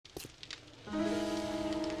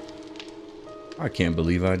I can't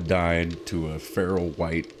believe I died to a feral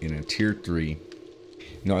white in a tier 3. You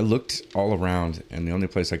know, I looked all around and the only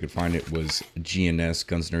place I could find it was GNS,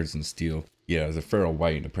 Guns, Nerds, and Steel. Yeah, the feral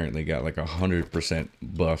white apparently got like 100%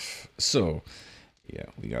 buff. So, yeah,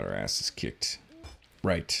 we got our asses kicked.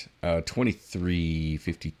 Right,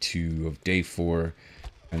 23:52 of day 4.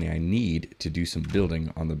 And I need to do some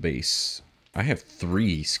building on the base. I have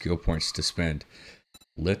 3 skill points to spend.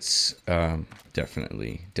 Let's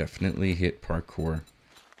definitely hit parkour.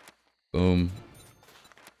 Boom.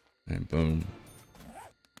 And boom.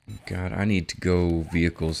 God, I need to go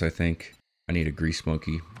vehicles, I think. I need a grease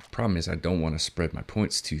monkey. Problem is I don't want to spread my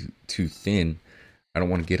points too thin. I don't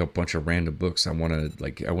want to get a bunch of random books. I want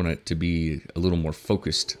it to be a little more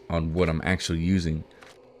focused on what I'm actually using.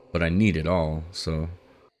 But I need it all, so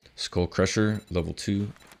Skull Crusher, level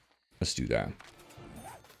 2. Let's do that.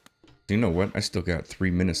 You know what? I still got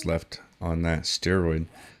 3 minutes left on that steroid,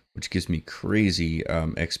 which gives me crazy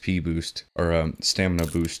XP boost, or stamina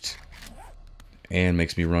boost, and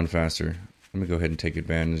makes me run faster. Let me go ahead and take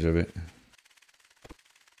advantage of it.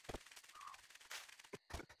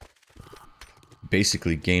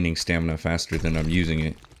 Basically gaining stamina faster than I'm using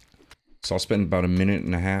it. So I'll spend about a minute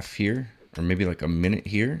and a half here, or maybe like a minute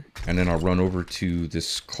here, and then I'll run over to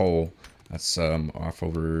this coal that's off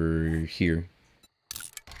over here.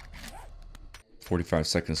 45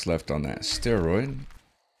 seconds left on that steroid.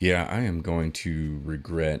 Yeah, I am going to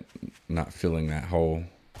regret not filling that hole.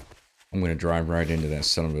 I'm going to drive right into that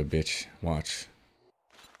son of a bitch. Watch.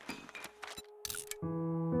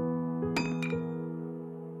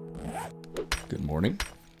 Good morning.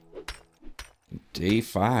 Day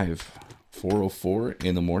 5, 4:04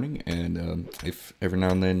 in the morning, and if every now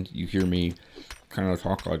and then you hear me kind of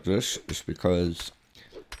talk like this, it's because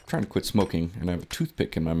I'm trying to quit smoking and I have a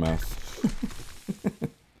toothpick in my mouth.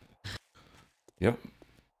 Yep,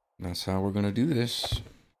 that's how we're gonna do this.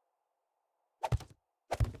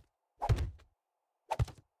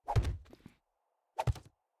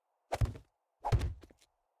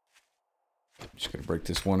 Just gonna break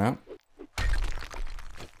this one out.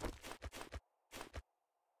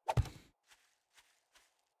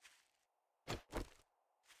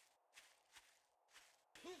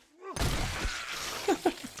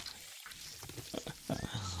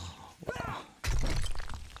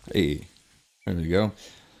 Hey, there we go.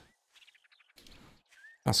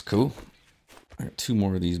 That's cool. I got 2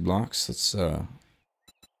 more of these blocks. Let's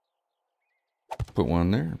put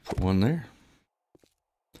one there, put one there.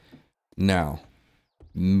 Now,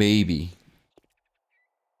 maybe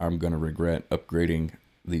I'm gonna regret upgrading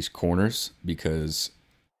these corners because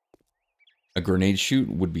a grenade chute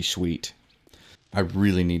would be sweet. I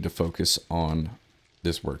really need to focus on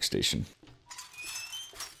this workstation.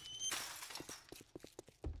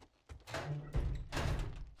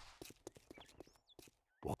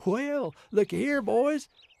 Well, look here, boys.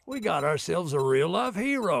 We got ourselves a real-life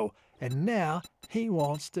hero, and now he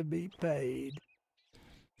wants to be paid.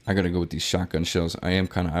 I gotta go with these shotgun shells. I am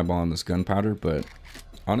kind of eyeballing this gunpowder, but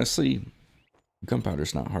honestly,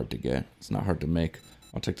 gunpowder's not hard to get. It's not hard to make.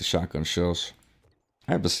 I'll take the shotgun shells.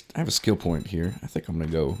 I have a skill point here. I think I'm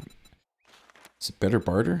gonna go. Is it better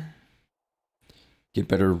barter? Get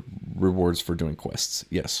better rewards for doing quests.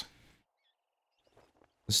 Yes.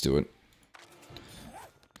 Let's do it.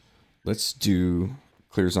 Let's do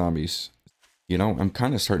clear zombies. You know, I'm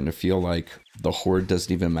kind of starting to feel like the horde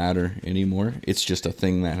doesn't even matter anymore. It's just a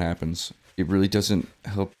thing that happens. It really doesn't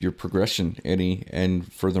help your progression any,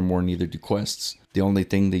 and furthermore, neither do quests. The only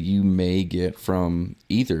thing that you may get from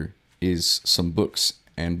either is some books,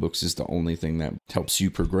 and books is the only thing that helps you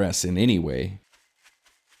progress in any way.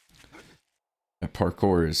 That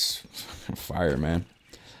parkour is fire, man.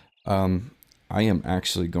 I am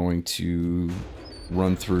actually going to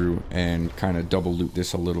run through and kind of double loot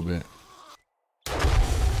this a little bit.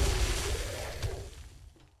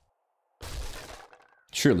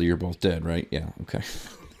 Surely you're both dead, right? Yeah, okay.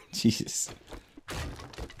 Jesus.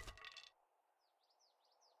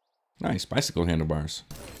 Nice, bicycle handlebars.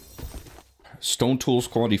 Stone tools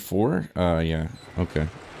quality 4? Yeah, okay.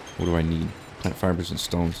 What do I need? Plant fibers and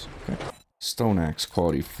stones. Okay. Stone axe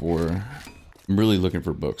quality 4. I'm really looking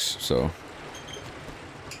for books, so.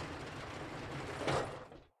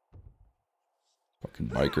 Fucking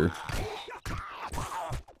biker.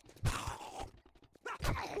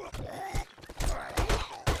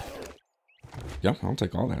 Yeah, I'll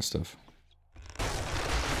take all that stuff.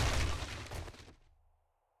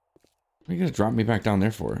 What are you gonna drop me back down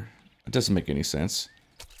there for? That doesn't make any sense.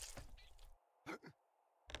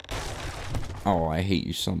 Oh, I hate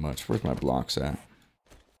you so much. Where's my blocks at?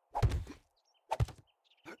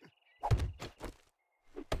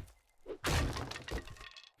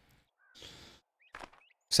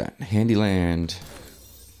 that? Handyland.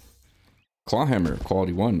 Claw hammer,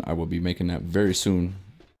 quality 1. I will be making that very soon.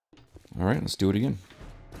 Alright, let's do it again.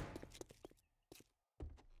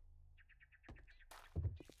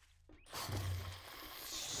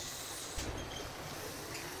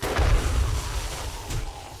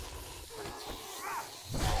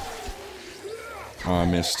 Oh, I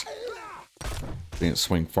missed. Didn't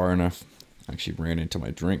swing far enough. Actually ran into my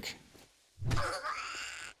drink.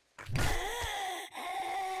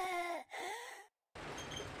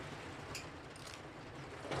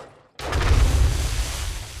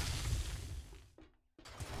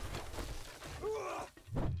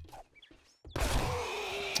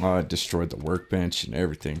 Oh, I destroyed the workbench and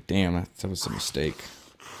everything. Damn, that was a mistake.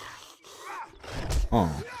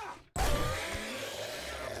 Oh.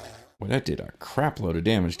 Well, that did a crap load of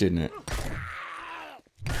damage, didn't it?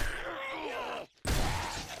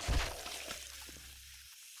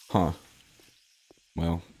 Huh.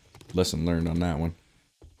 Well, lesson learned on that one.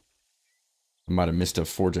 I might have missed a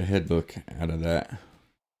Forge Ahead book out of that.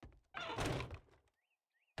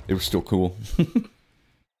 It was still cool.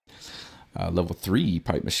 Level 3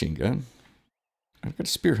 pipe machine gun. I've got a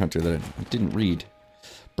spear hunter that I didn't read.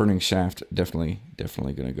 Burning shaft, definitely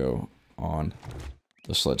gonna go on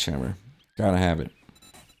the sledgehammer. Gotta have it.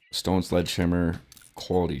 Stone sledgehammer,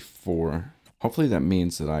 quality 4. Hopefully that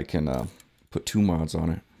means that I can put 2 mods on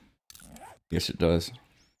it. Yes, it does.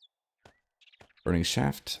 Burning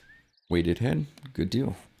shaft, weighted head, good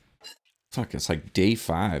deal. Fuck, it's like day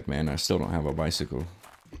 5, man. I still don't have a bicycle.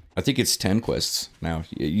 I think it's 10 quests now.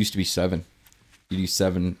 It used to be 7. You do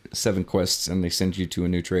 7 quests, and they send you to a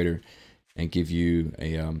new trader and give you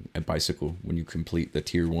a bicycle when you complete the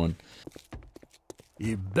tier 1.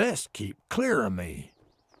 You best keep clear of me.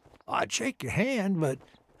 I'd shake your hand, but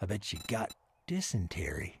I bet you got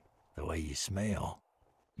dysentery the way you smell.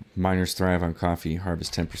 Miners thrive on coffee.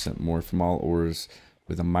 Harvest 10% more from all ores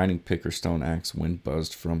with a mining pick or stone axe when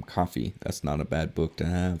buzzed from coffee. That's not a bad book to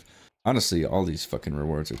have. Honestly, all these fucking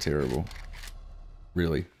rewards are terrible.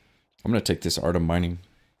 Really. I'm gonna take this art of mining.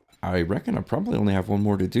 I reckon I probably only have 1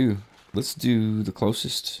 more to do. Let's do the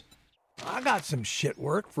closest. I got some shit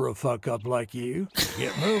work for a fuck up like you.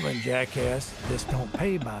 Get moving, jackass. This don't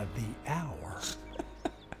pay by the hour.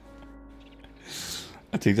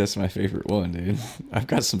 I think that's my favorite one, dude. I've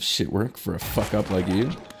got some shit work for a fuck up like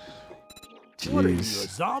you. Jeez. What are you, a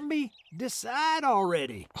zombie? Decide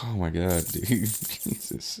already. Oh my god, dude.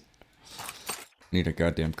 Jesus. Need a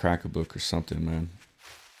goddamn cracker book or something, man.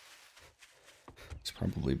 There's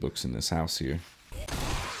probably books in this house here.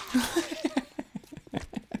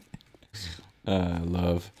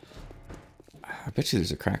 Love. I bet you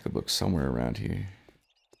there's a cracker book somewhere around here.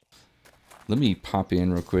 Let me pop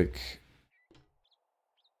in real quick.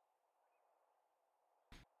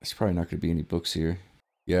 There's probably not going to be any books here.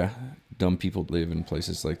 Yeah, dumb people live in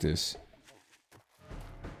places like this.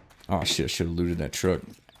 Oh shit, I should have looted that truck.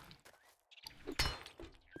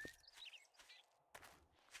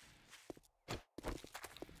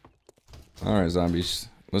 Alright, zombies.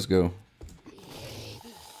 Let's go.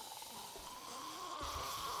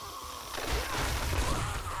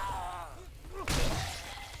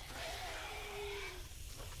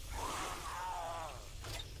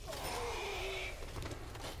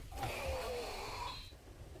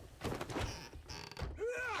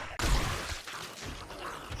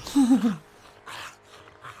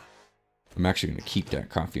 I'm actually going to keep that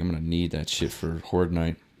coffee. I'm going to need that shit for Horde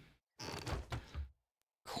Night.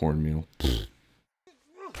 Cornmeal.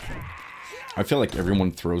 I feel like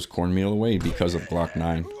everyone throws cornmeal away because of Block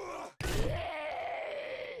 9.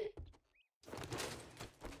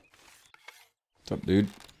 What's up, dude?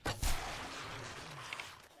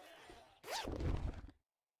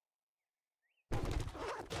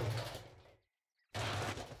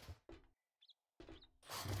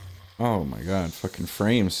 Oh my god, fucking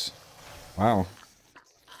frames. Wow.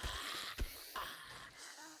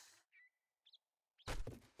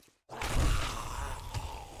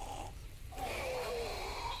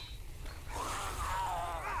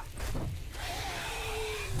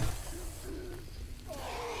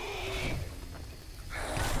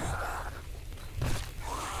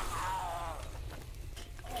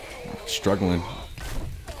 Struggling.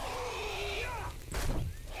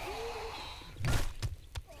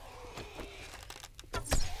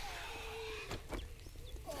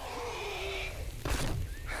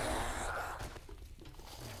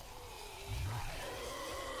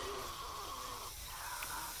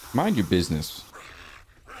 Mind your business.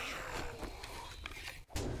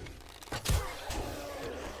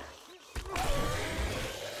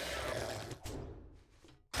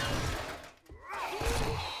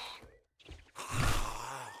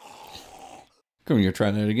 Come on, you're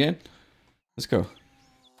trying that again? Let's go.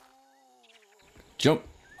 Jump.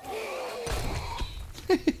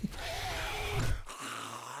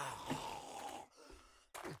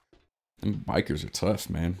 Them bikers are tough,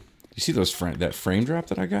 man. You see those that frame drop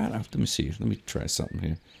that I got? Let me see. Let me try something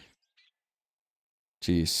here.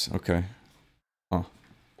 Jeez. Okay. Huh.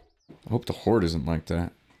 I hope the horde isn't like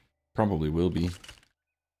that. Probably will be.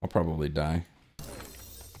 I'll probably die.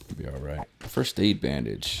 It'll be alright. First aid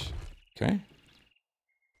bandage. Okay.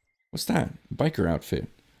 What's that? Biker outfit.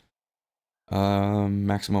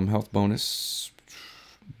 Maximum health bonus.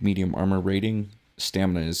 Medium armor rating.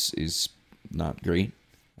 Stamina is not great.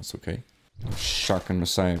 That's okay. Shotgun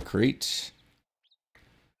Messiah crate.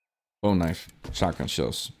 Bone knife. Shotgun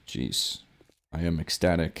shells. Jeez. I am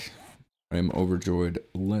ecstatic. I am overjoyed.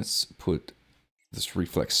 Let's put this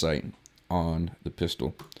reflex sight on the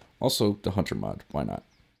pistol. Also, the hunter mod. Why not?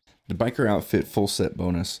 The biker outfit full set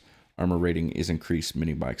bonus. Armor rating is increased.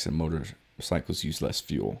 Mini bikes and motorcycles use less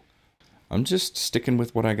fuel. I'm just sticking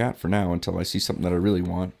with what I got for now until I see something that I really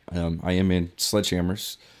want. I am in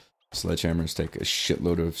sledgehammers. Sledgehammers take a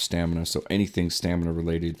shitload of stamina, so anything stamina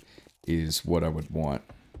related is what I would want.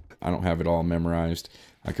 I don't have it all memorized.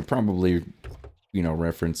 I could probably, you know,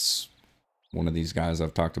 reference one of these guys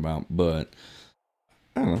I've talked about, but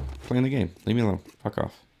I don't know. Playing the game. Leave me alone. Fuck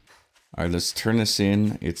off. All right, let's turn this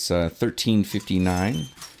in. It's 13:59.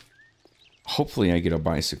 Hopefully I get a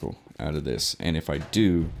bicycle out of this, and if I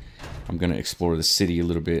do, I'm gonna explore the city a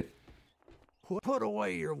little bit. Put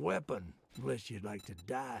away your weapon, unless you'd like to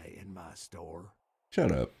die in my store.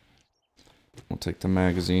 Shut up. We'll take the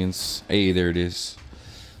magazines. Hey, there it is.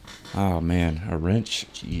 Oh man, a wrench.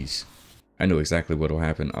 Jeez. I know exactly what'll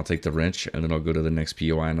happen. I'll take the wrench, and then I'll go to the next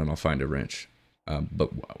POI, and then I'll find a wrench. But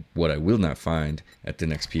what I will not find at the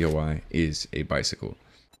next POI is a bicycle.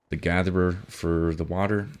 The gatherer for the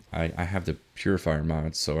water, I have the purifier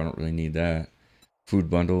mod, so I don't really need that. Food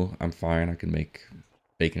bundle, I'm fine. I can make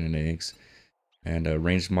bacon and eggs. And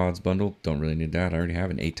ranged mods bundle, don't really need that. I already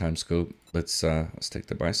have an 8x scope. Let's take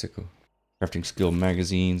the bicycle. Crafting skill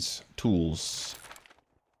magazines, tools,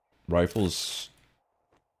 rifles,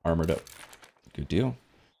 armored up. Good deal.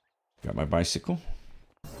 Got my bicycle.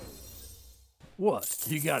 What?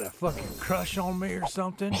 You got a fucking crush on me or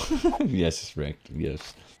something? Yes, Rick.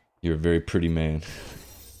 Yes. You're a very pretty man.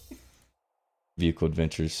 Vehicle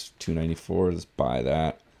Adventures 294. Let's buy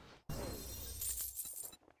that.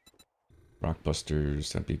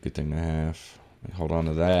 Rockbusters. That'd be a good thing to have. Hold on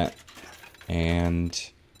to that.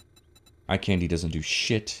 And eye candy doesn't do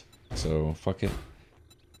shit. So fuck it.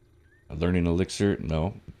 A learning elixir.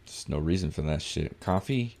 No. There's no reason for that shit.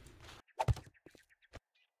 Coffee.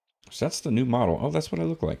 So that's the new model. Oh, that's what I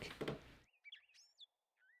look like.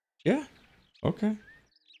 Yeah. Okay.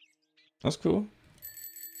 That's cool.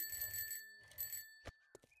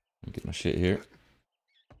 Let me get my shit here.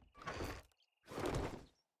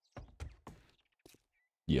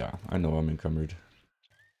 Yeah, I know I'm encumbered.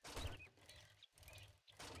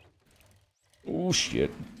 Oh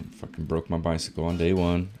shit. Fucking broke my bicycle on day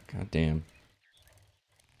one. God damn.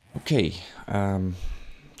 Okay.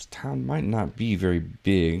 This town might not be very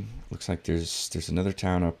big. Looks like there's another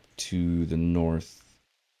town up to the north.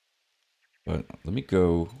 But let me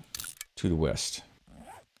go to the west.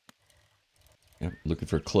 Yep, looking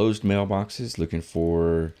for closed mailboxes, looking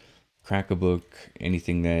for crack a book,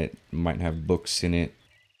 anything that might have books in it.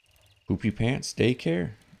 Poopy Pants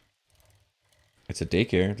Daycare. It's a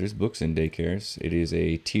daycare. There's books in daycares. It is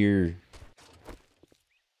a tier.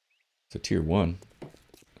 It's a tier 1.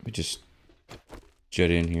 Let me just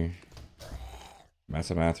jet in here.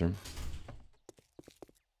 That's a bathroom.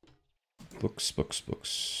 Books, books,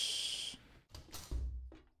 books.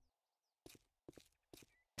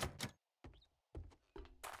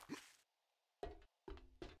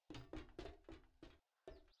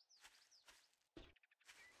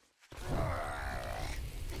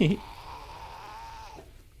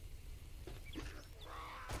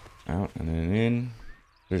 Out and then in.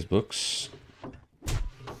 There's books.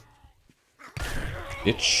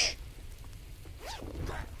 Bitch.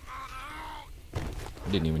 I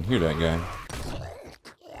didn't even hear that guy.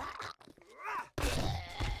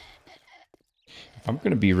 If I'm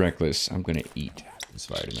gonna be reckless, I'm gonna eat this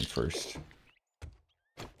vitamin first.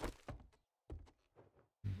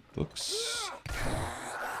 Books.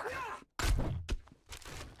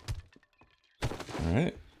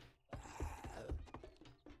 Alright.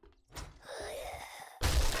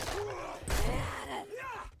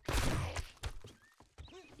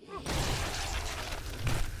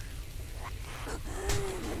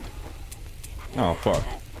 Oh, fuck.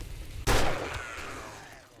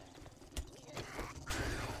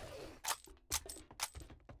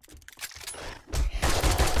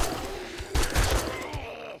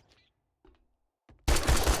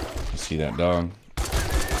 see that dog.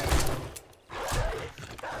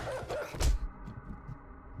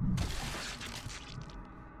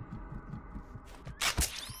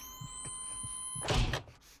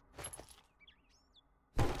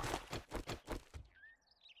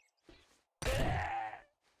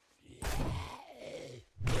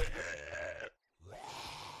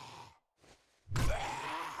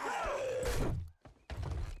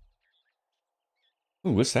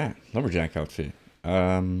 Ooh, what's that? Lumberjack outfit.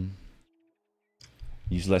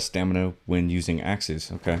 Use less stamina when using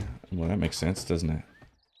axes. Okay. Well, that makes sense, doesn't it?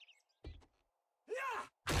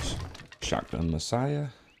 Shotgun Messiah.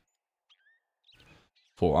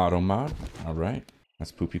 Full auto mod. Alright.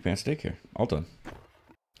 That's Poopy Pants Daycare. All done.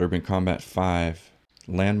 Urban Combat 5.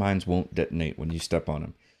 Landmines won't detonate when you step on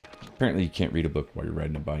them. Apparently you can't read a book while you're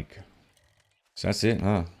riding a bike. So that's it,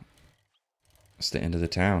 huh? That's the end of the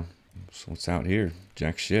town. So what's out here?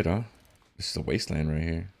 Jack shit, huh? This is the wasteland right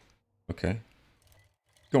here. Okay.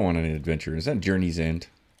 Go on an adventure. Is that Journey's End?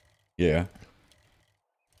 Yeah.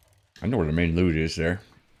 I know where the main loot is there.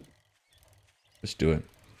 Let's do it.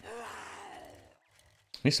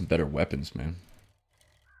 I need some better weapons, man.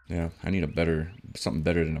 Yeah, I need something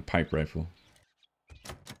better than a pipe rifle.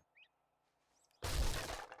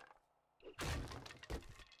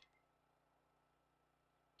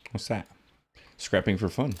 What's that? Scrapping for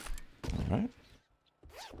fun. All right.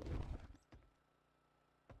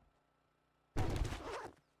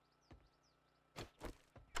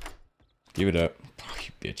 Give it up. Oh,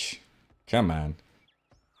 you bitch. Come on.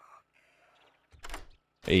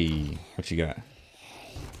 Hey, what you got?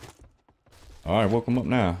 All right, woke him up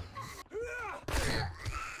now.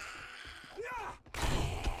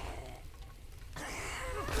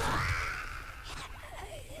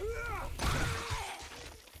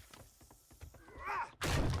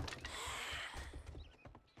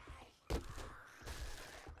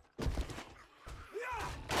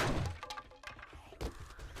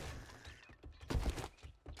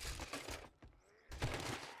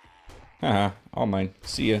 Haha, all mine.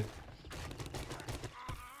 See ya.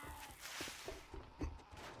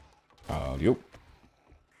 Yup.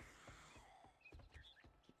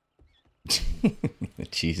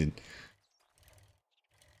 Cheesing.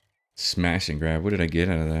 Smash and grab. What did I get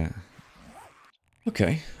out of that?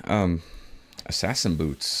 Okay. Assassin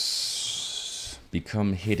boots.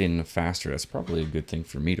 Become hidden faster. That's probably a good thing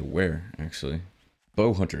for me to wear, actually.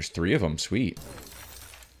 Bow hunters. 3 of them. Sweet.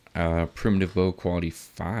 Primitive bow quality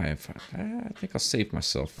 5. I think I'll save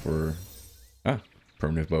myself for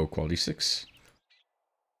primitive bow quality 6.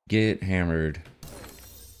 Get hammered.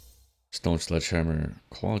 Stone sledgehammer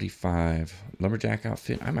quality 5. Lumberjack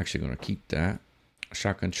outfit. I'm actually going to keep that.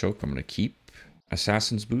 Shotgun choke. I'm going to keep.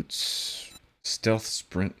 Assassin's boots. Stealth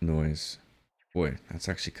sprint noise. Boy, that's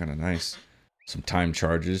actually kind of nice. Some time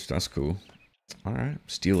charges. That's cool. All right.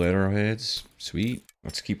 Steel arrowheads. Sweet.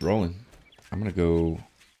 Let's keep rolling. I'm going to go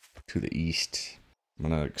to the east. I'm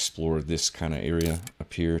gonna explore this kind of area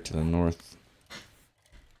up here to the north.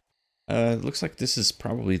 It looks like this is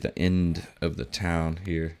probably the end of the town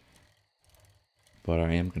here, but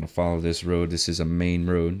I am gonna follow this road. This is a main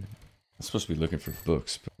road. I'm supposed to be looking for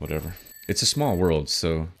books, but whatever. It's a small world,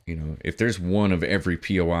 so you know, if there's one of every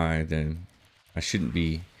POI, then I shouldn't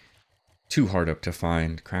be too hard up to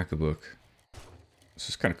find crack a book. This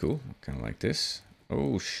is kind of cool. Kind of like this.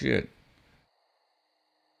 Oh shit.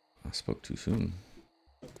 I spoke too soon.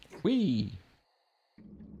 Whee!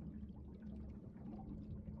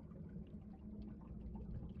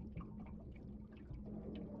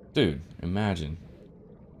 Dude, imagine.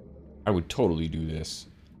 I would totally do this.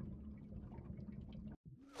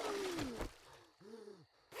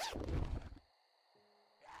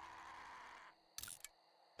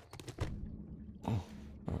 Oh,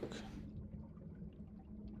 fuck.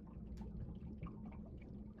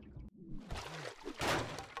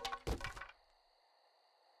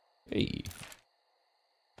 Hey.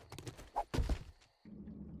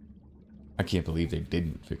 I can't believe they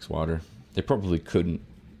didn't fix water. They probably couldn't.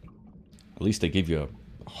 At least they gave you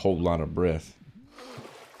a whole lot of breath.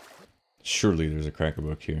 Surely there's a cracker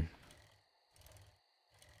book here.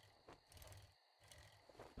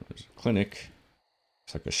 There's a clinic.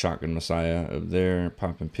 It's like a shotgun messiah up there,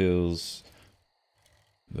 popping pills.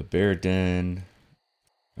 The bear den.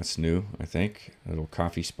 That's new, I think. A little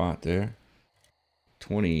coffee spot there.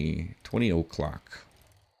 20 o'clock.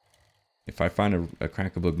 If I find a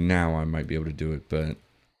cracker book now, I might be able to do it, but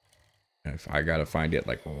if I gotta find it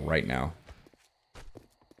like right now.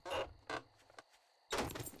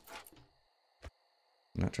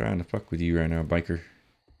 I'm not trying to fuck with you right now, biker.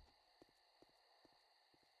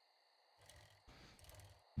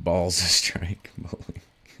 Balls of strike bowling.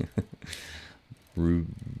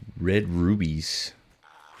 Red rubies.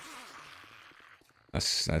 I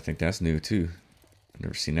think that's new too. I've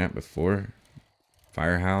never seen that before.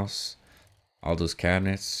 Firehouse. All those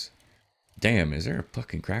cabinets. Damn, is there a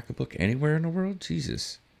fucking cracker book anywhere in the world?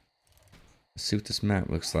 Jesus. Let's see what this map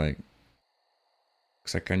looks like.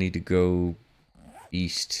 Looks like I need to go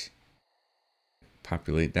east.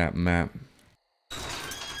 Populate that map.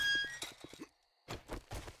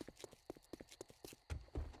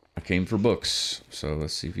 I came for books, so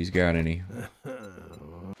let's see if he's got any.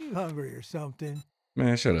 You hungry or something?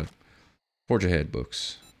 Man, shut up. Forge Ahead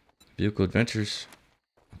books. Vehicle Adventures.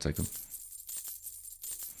 I'll take them.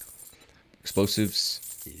 Explosives.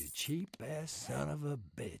 You cheap ass son of a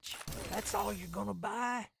bitch. That's all you're gonna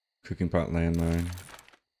buy? Cooking pot landmine.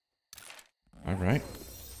 Alright.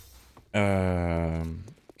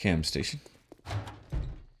 Cam station.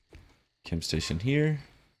 Cam station here.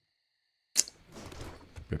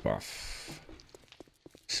 Rip off.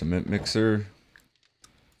 Cement mixer.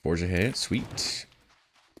 Forge Ahead, sweet.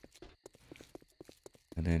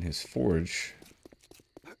 And then his forge.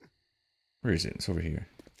 Where is it? It's over here.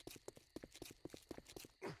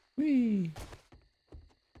 Whee!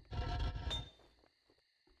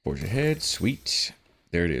 Forge Ahead, sweet.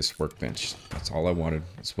 There it is, workbench. That's all I wanted.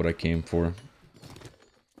 That's what I came for.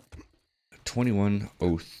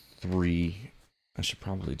 2103. I should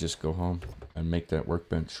probably just go home and make that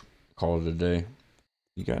workbench. Call it a day.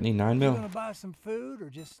 You got any 9 mil? You gonna buy some food or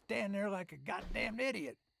just stand there like a goddamn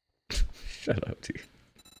idiot? Shut up, dude.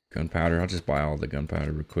 Gunpowder. I'll just buy all the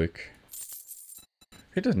gunpowder real quick.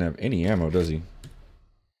 He doesn't have any ammo, does he?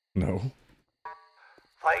 No.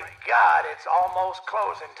 Thank God it's almost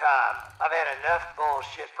closing time. I've had enough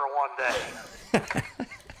bullshit for one day.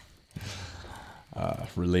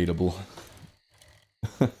 Relatable.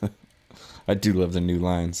 I do love the new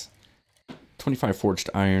lines. 25 forged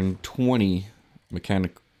iron, 20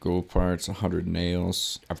 mechanical parts, 100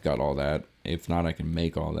 nails. I've got all that. If not, I can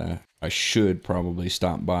make all that. I should probably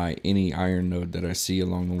stop by any iron node that I see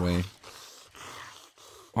along the way.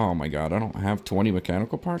 Oh my god, I don't have 20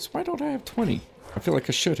 mechanical parts? Why don't I have 20? I feel like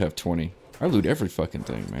I should have 20. I loot every fucking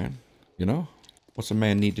thing, man. You know? What's a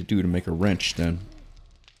man need to do to make a wrench, then?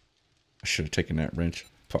 I should have taken that wrench.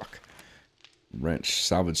 Fuck. Wrench.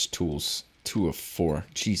 Salvage tools. 2 of 4.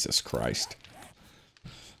 Jesus Christ.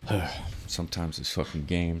 Sometimes this fucking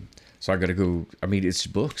game. So I gotta go. I mean, it's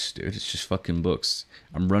books, dude. It's just fucking books.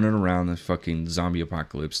 I'm running around the fucking zombie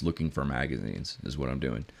apocalypse looking for magazines, is what I'm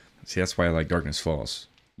doing. See, that's why I like Darkness Falls.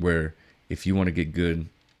 Where if you want to get good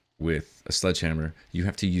with a sledgehammer, you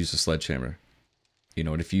have to use a sledgehammer. You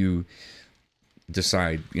know, and if you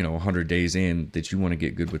decide, you know, 100 days in that you want to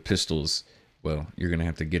get good with pistols, well, you're gonna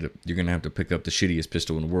have to get it. You're gonna have to pick up the shittiest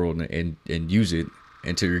pistol in the world and use it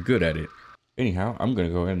until you're good at it. Anyhow, I'm gonna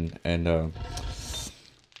go ahead and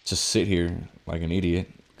just sit here like an idiot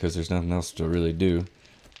because there's nothing else to really do,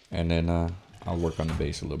 and then I'll work on the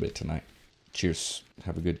base a little bit tonight. Cheers.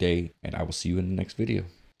 Have a good day, and I will see you in the next video.